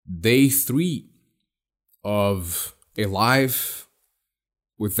day 3 of a live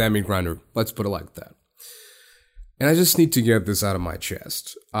with Demi Grinder. Let's put it like that. And I just need to get this out of my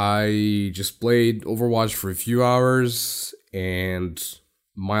chest. I just played Overwatch for a few hours, and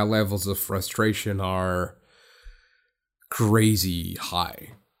my levels of frustration are crazy high.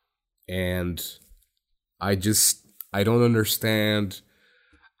 And I don't understand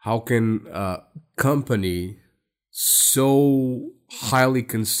how can a company so highly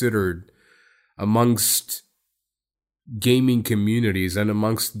considered amongst gaming communities and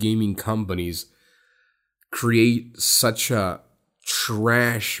amongst gaming companies create such a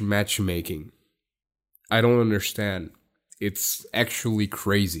trash matchmaking. I don't understand. It's actually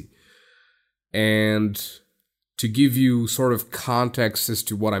crazy. And to give you sort of context as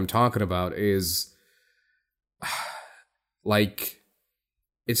to what I'm talking about is like,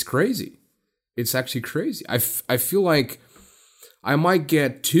 it's crazy. It's actually crazy. I feel like I might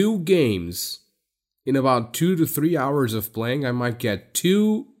get 2 games in about 2 to 3 hours of playing. I might get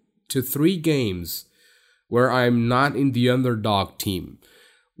 2 to 3 games where I'm not in the underdog team.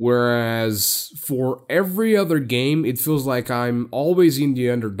 Whereas for every other game, it feels like I'm always in the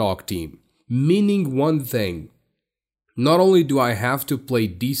underdog team. Meaning one thing, not only do I have to play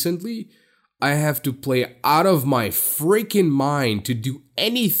decently, I have to play out of my freaking mind to do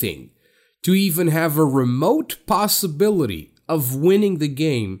anything, to even have a remote possibility of winning the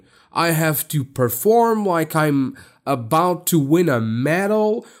game. I have to perform like I'm about to win a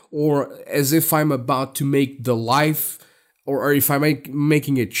medal, or as if I'm about to make the life, or if I'm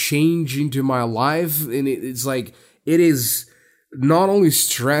making a change into my life. And it's like, it is not only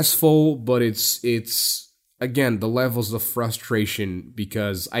stressful, but it's again, the levels of frustration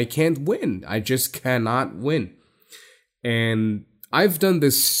because I can't win. I just cannot win. And I've done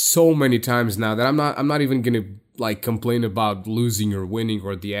this so many times now that I'm not even gonna like complain about losing or winning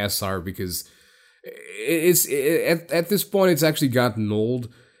or the SR, because at this point it's actually gotten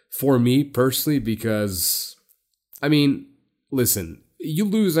old for me personally, because I mean, listen, you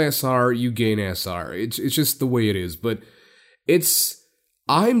lose SR, you gain SR. It's just the way it is. But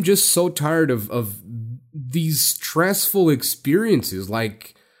I'm just so tired of these stressful experiences.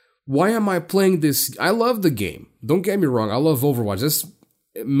 Like, why am I playing this? I love the game. Don't get me wrong. I love Overwatch. That's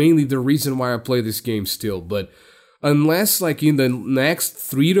mainly the reason why I play this game still. But unless, like, in the next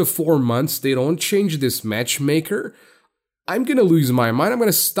 3 to 4 months, they don't change this matchmaker, I'm gonna lose my mind. I'm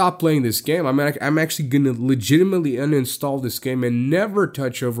gonna stop playing this game. I'm actually gonna legitimately uninstall this game and never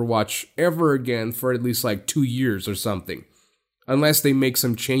touch Overwatch ever again for at least like 2 years or something. Unless they make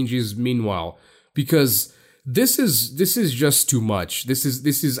some changes meanwhile. Because this is just too much. This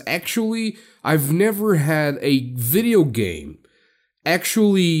is actually, I've never had a video game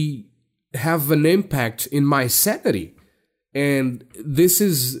actually have an impact in my sanity. And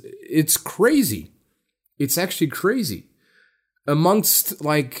it's crazy. It's actually crazy. Amongst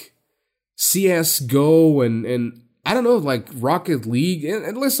like CSGO and I don't know, like Rocket League.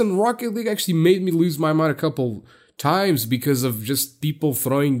 And listen, Rocket League actually made me lose my mind a couple times because of just people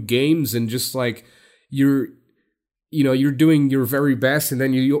throwing games and just like you're doing your very best, and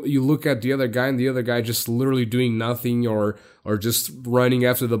then you look at the other guy, and the other guy just literally doing nothing or just running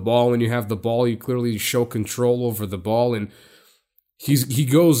after the ball. And you have the ball, you clearly show control over the ball, and he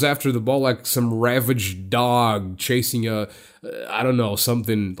goes after the ball like some ravaged dog chasing I don't know,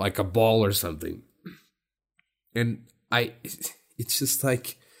 something like a ball or something. And it's just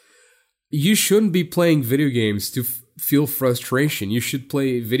like, you shouldn't be playing video games to feel frustration. You should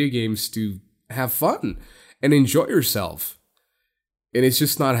play video games to have fun and enjoy yourself. And it's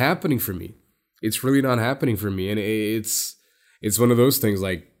just not happening for me. It's really not happening for me. And it's one of those things,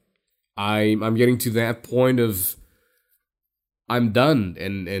 like, I'm getting to that point of I'm done,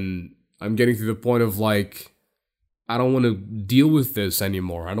 and I'm getting to the point of like, I don't want to deal with this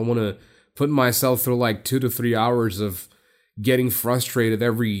anymore. I don't want to put myself through like 2 to 3 hours of getting frustrated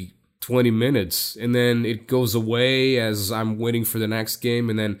every 20 minutes, and then it goes away as I'm waiting for the next game,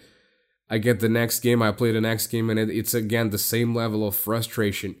 and then I get the next game, I play the next game, and it's again the same level of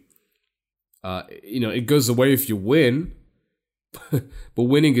frustration. It goes away if you win, but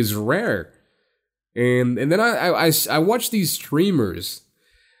winning is rare. And then I watch these streamers,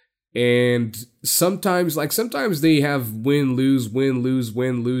 and sometimes they have win, lose, win, lose,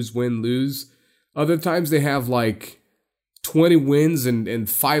 win, lose, win, lose. Other times they have like 20 wins and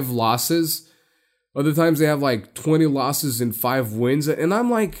 5 losses. Other times they have like 20 losses and 5 wins. And I'm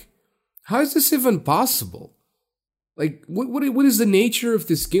like, how is this even possible? Like, what is the nature of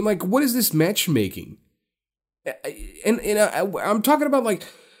this game? Like, what is this matchmaking? And I'm talking about, like,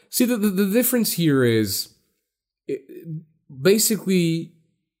 see, the difference here is basically,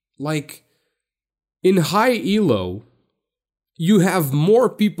 like in high elo, you have more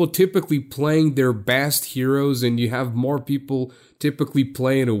people typically playing their best heroes and you have more people typically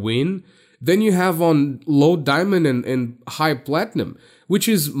playing to win than you have on low diamond and high platinum, which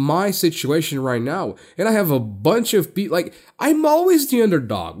is my situation right now. And I have a bunch of people, like, I'm always the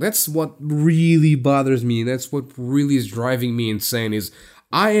underdog. That's what really bothers me. That's what really is driving me insane is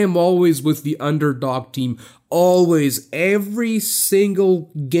I am always with the underdog team. Always, every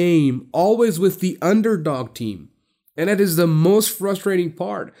single game, always with the underdog team. And that is the most frustrating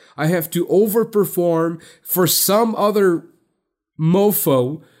part. I have to overperform for some other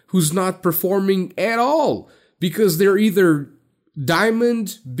mofo who's not performing at all because they're either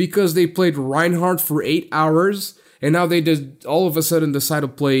diamond because they played Reinhardt for 8 hours and now they just all of a sudden decide to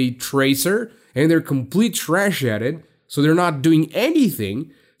play Tracer and they're complete trash at it, so they're not doing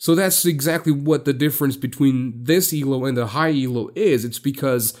anything. So that's exactly what the difference between this elo and the high elo is. It's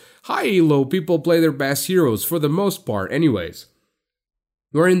because high elo, people play their best heroes for the most part anyways.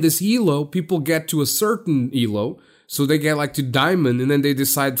 Where in this elo, people get to a certain elo, so they get like to diamond and then they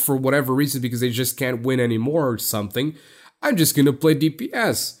decide for whatever reason because they just can't win anymore or something, I'm just gonna play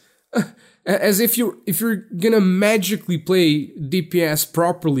DPS. As if you're gonna magically play DPS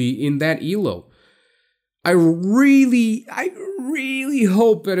properly in that elo. I really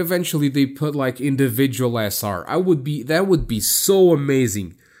hope that eventually they put like individual SR. That would be so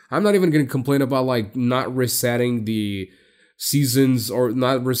amazing. I'm not even gonna complain about like not resetting the seasons or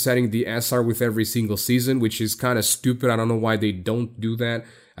not resetting the SR with every single season, which is kind of stupid. I don't know why they don't do that.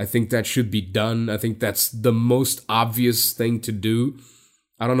 I think that should be done. I think that's the most obvious thing to do.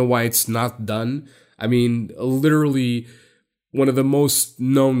 I don't know why it's not done. I mean, literally, one of the most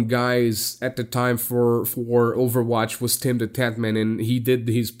known guys at the time for Overwatch was Tim the Tatman, and he did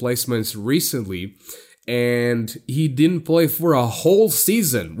his placements recently, and he didn't play for a whole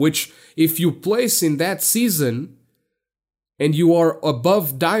season, which if you place in that season and you are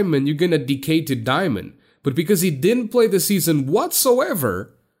above diamond, you're gonna decay to diamond. But because he didn't play the season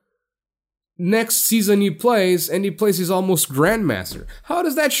whatsoever, next season he plays his almost Grandmaster. How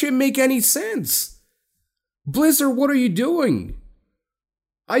does that shit make any sense? Blizzard, what are you doing?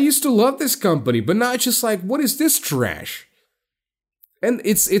 I used to love this company, but now it's just like, what is this trash? And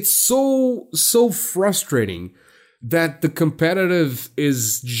it's so frustrating that the competitive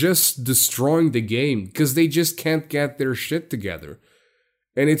is just destroying the game because they just can't get their shit together.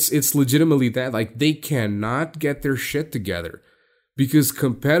 And it's legitimately that, like, they cannot get their shit together. Because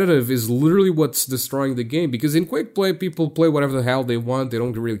competitive is literally what's destroying the game. Because in quick play, people play whatever the hell they want. They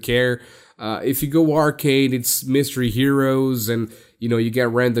don't really care. If you go arcade, it's mystery heroes and, you get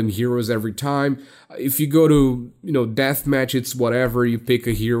random heroes every time. If you go to, deathmatch, it's whatever. You pick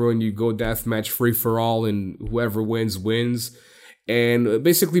a hero and you go deathmatch free for all and whoever wins, wins. And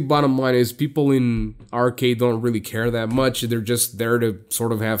basically, bottom line is people in arcade don't really care that much. They're just there to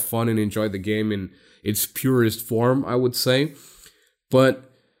sort of have fun and enjoy the game in its purest form, I would say.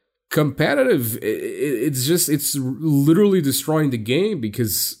 But competitive, it's literally destroying the game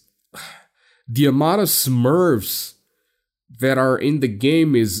because the amount of smurfs that are in the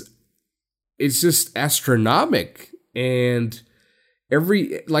game it's just astronomical. And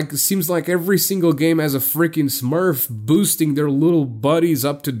it seems like every single game has a freaking smurf boosting their little buddies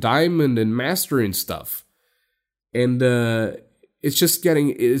up to diamond and master and stuff. And it's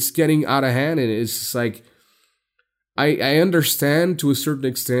getting out of hand, and it's just like, I understand to a certain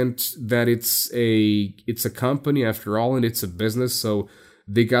extent that it's a company after all, and it's a business, so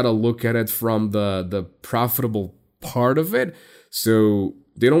they gotta look at it from the profitable part of it. So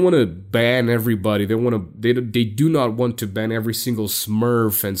they don't want to ban everybody. They do not want to ban every single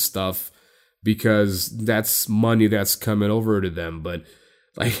Smurf and stuff because that's money that's coming over to them. But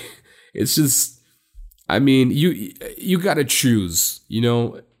like, it's just, I mean, you gotta choose.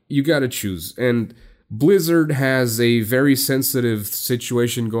 You gotta choose. And Blizzard has a very sensitive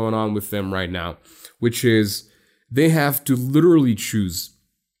situation going on with them right now, which is they have to literally choose.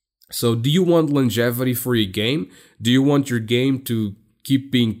 So do you want longevity for your game? Do you want your game to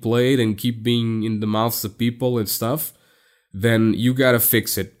keep being played and keep being in the mouths of people and stuff? Then you gotta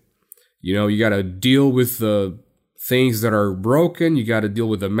fix it. You gotta deal with the things that are broken. You gotta deal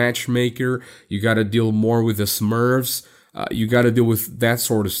with the matchmaker. You gotta deal more with the Smurfs. You gotta deal with that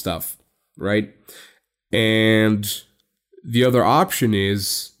sort of stuff, right? And the other option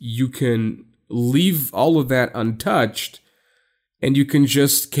is you can leave all of that untouched and you can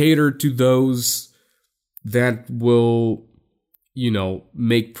just cater to those that will,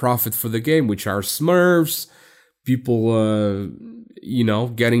 make profit for the game, which are Smurfs, people,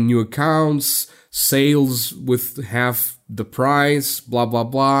 getting new accounts, sales with half the price, blah blah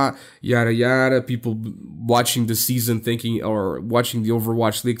blah, yada yada. People watching the season thinking, or watching the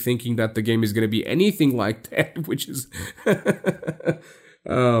Overwatch League thinking that the game is going to be anything like that, which is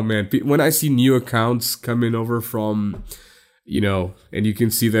oh man, when I see new accounts coming over from, and you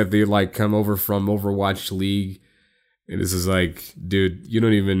can see that they like come over from Overwatch League, and this is like, dude, you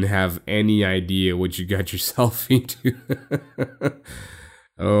don't even have any idea what you got yourself into.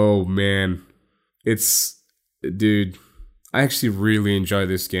 Oh man, dude, I actually really enjoy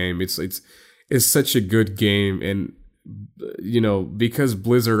this game. It's such a good game, and because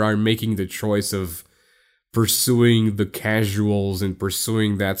Blizzard are making the choice of pursuing the casuals and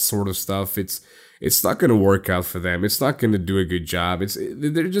pursuing that sort of stuff, it's not going to work out for them. It's not going to do a good job.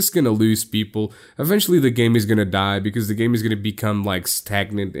 They're just going to lose people. Eventually the game is going to die because the game is going to become like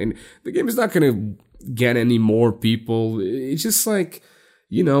stagnant, and the game is not going to get any more people. It's just like,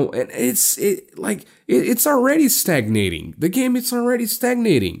 and it's already stagnating. The game, it's already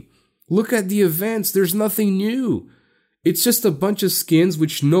stagnating. Look at the events. There's nothing new. It's just a bunch of skins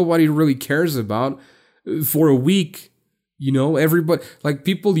which nobody really cares about for a week. Everybody, like,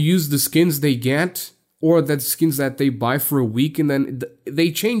 people use the skins they get or the skins that they buy for a week, and then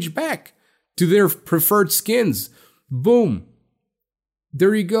they change back to their preferred skins. Boom.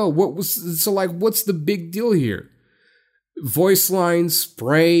 There you go. What's the big deal here? Voice lines,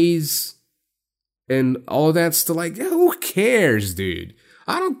 sprays, and all that stuff. Like, who cares, dude?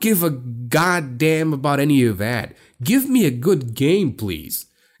 I don't give a goddamn about any of that. Give me a good game, please.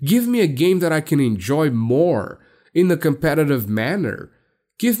 Give me a game that I can enjoy more in a competitive manner.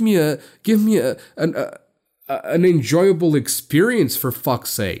 Give me an enjoyable experience, for fuck's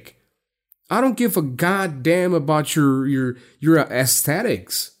sake. I don't give a goddamn about your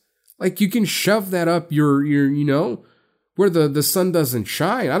aesthetics. Like, you can shove that up your where the sun doesn't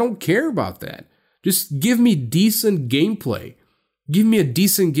shine. I don't care about that. Just give me decent gameplay. Give me a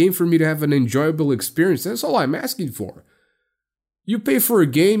decent game for me to have an enjoyable experience. That's all I'm asking for. You pay for a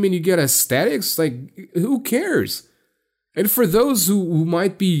game and you get aesthetics? Like, who cares? And for those who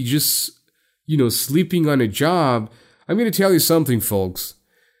might be just, sleeping on a job, I'm going to tell you something, folks.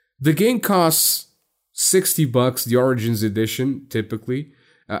 The game costs $60, the Origins Edition, typically.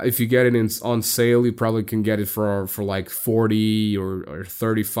 If you get it on sale, you probably can get it for like 40 or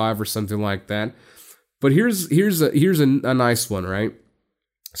 35 or something like that. But here's a nice one, right?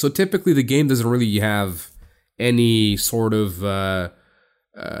 So typically the game doesn't really have any sort of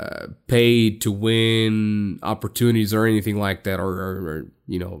pay to win opportunities or anything like that, or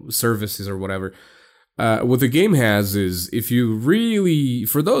services or whatever. What the game has is,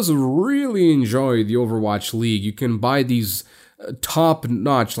 for those who really enjoy the Overwatch League, you can buy these top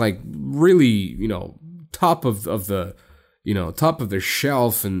notch, like really, top of the top of their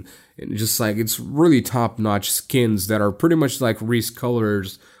shelf, and just like, it's really top notch skins that are pretty much like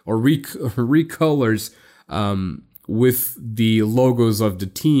recolors with the logos of the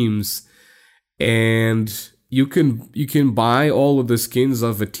teams, and you can buy all of the skins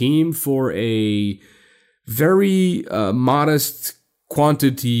of a team for a very modest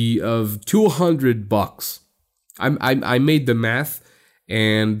quantity of $200. I made the math,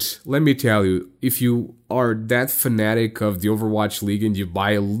 and let me tell you, if you are that fanatic of the Overwatch League and you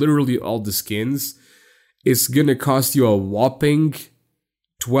buy literally all the skins, it's gonna cost you a whopping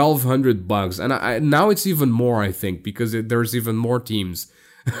 $1,200, and now it's even more, I think, because there's even more teams.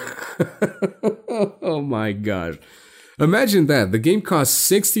 Oh my gosh. Imagine that. The game costs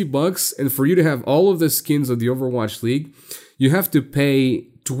 $60, and for you to have all of the skins of the Overwatch League, you have to pay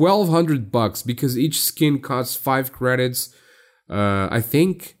 $1,200 because each skin costs 5 credits. I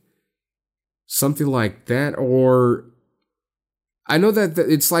think something like that, or I know that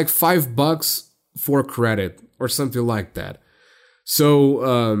it's like $5 for a credit or something like that.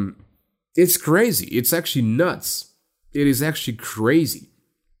 So it's crazy. It's actually nuts. It is actually crazy.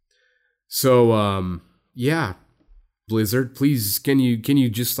 So yeah, Blizzard, please, can you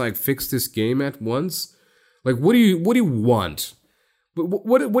just like fix this game at once? Like, what do you want?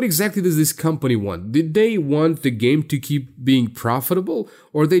 What exactly does this company want? Did they want the game to keep being profitable,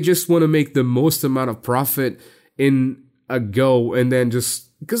 or they just want to make the most amount of profit in a go, and then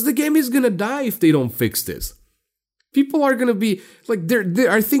just, because the game is gonna die if they don't fix this. People are gonna be like,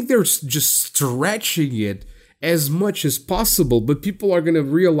 I think they're just stretching it as much as possible, but people are gonna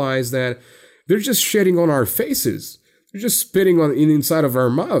realize that they're just shitting on our faces. They're just spitting inside of our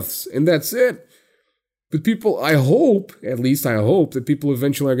mouths, and that's it. But people, I hope that people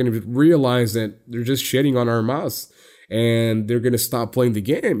eventually are going to realize that they're just shitting on our mouths, and they're going to stop playing the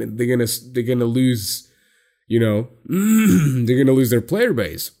game, and they're going to lose, they're going to lose their player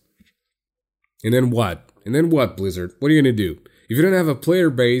base. And then what? And then what, Blizzard? What are you going to do? If you don't have a player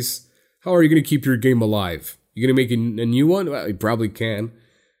base, how are you going to keep your game alive? You going to make a new one? Well, you probably can.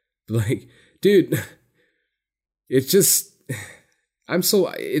 But like, dude, it's just, I'm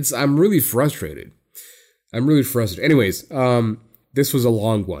really frustrated. I'm really frustrated. Anyways, this was a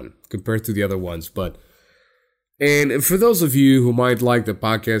long one compared to the other ones, and for those of you who might like the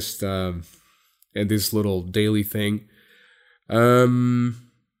podcast, and this little daily thing, you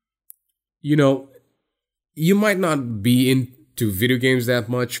know, you might not be into video games that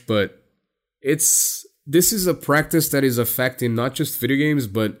much, but this is a practice that is affecting not just video games,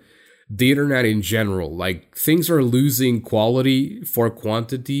 but the internet in general. Like, things are losing quality for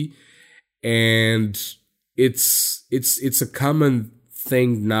quantity, and it's a common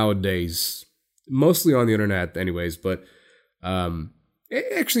thing nowadays, mostly on the internet anyways, but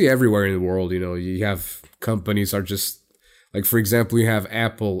actually everywhere in the world. You have companies are just, like, for example, you have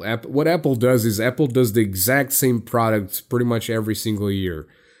Apple. What Apple does is Apple does the exact same product pretty much every single year.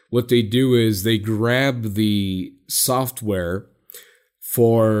 What they do is they grab the software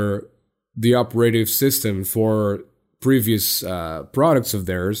for the operating system for previous products of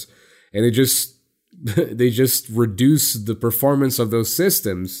theirs, and they just reduce the performance of those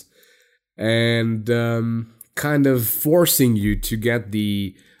systems and kind of forcing you to get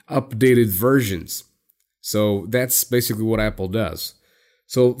the updated versions. So that's basically what Apple does.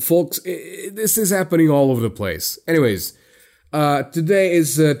 So, folks, this is happening all over the place. Anyways, today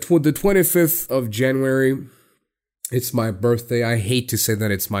is the 25th of January. It's my birthday. I hate to say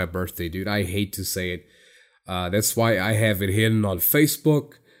that it's my birthday, dude. I hate to say it. That's why I have it hidden on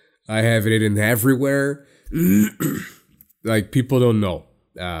Facebook. I have it hidden everywhere. Like, people don't know.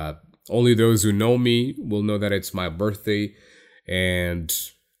 Only those who know me will know that it's my birthday. And,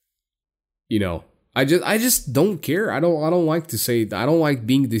 I just don't care. I don't like to say, I don't like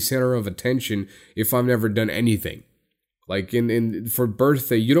being the center of attention if I've never done anything. Like, for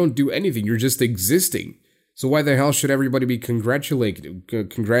birthday, you don't do anything. You're just existing. So why the hell should everybody be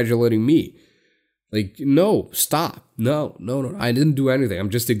congratulating me? Like, no, stop. No. I didn't do anything. I'm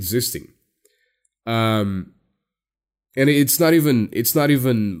just existing. And it's not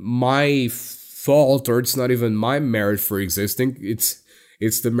even my fault, or it's not even my merit for existing.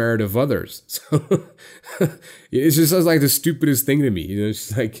 It's the merit of others. So it's just like the stupidest thing to me.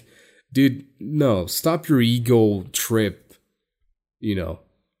 It's like, dude, no, stop your ego trip,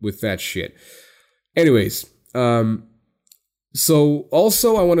 with that shit. Anyways, so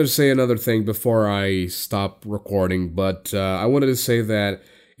also I wanted to say another thing before I stop recording, but I wanted to say that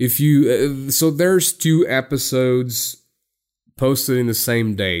so there's 2 episodes posted in the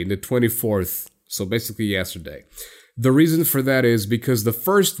same day, the 24th, so basically yesterday. The reason for that is because the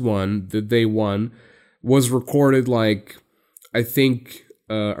first one, the day one, was recorded like, I think,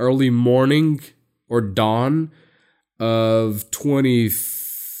 early morning or dawn of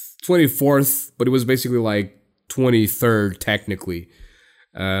 24th, but it was basically like 23rd technically.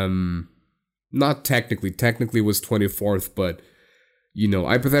 Not technically it was 24th, but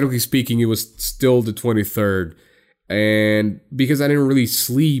hypothetically speaking, it was still the 23rd. And because I didn't really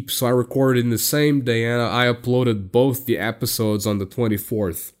sleep, so I recorded in the same day, and I uploaded both the episodes on the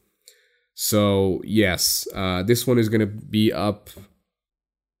 24th. So yes, this one is gonna be up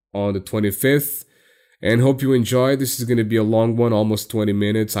on the 25th. And hope you enjoy. This is going to be a long one, almost 20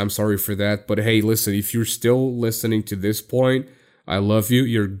 minutes. I'm sorry for that. But hey, listen, if you're still listening to this point, I love you.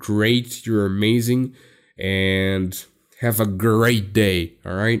 You're great. You're amazing. And have a great day,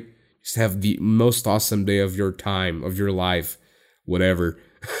 all right? Just have the most awesome day of your time, of your life, whatever.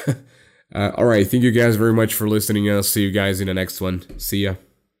 All right, thank you guys very much for listening. I'll see you guys in the next one. See ya.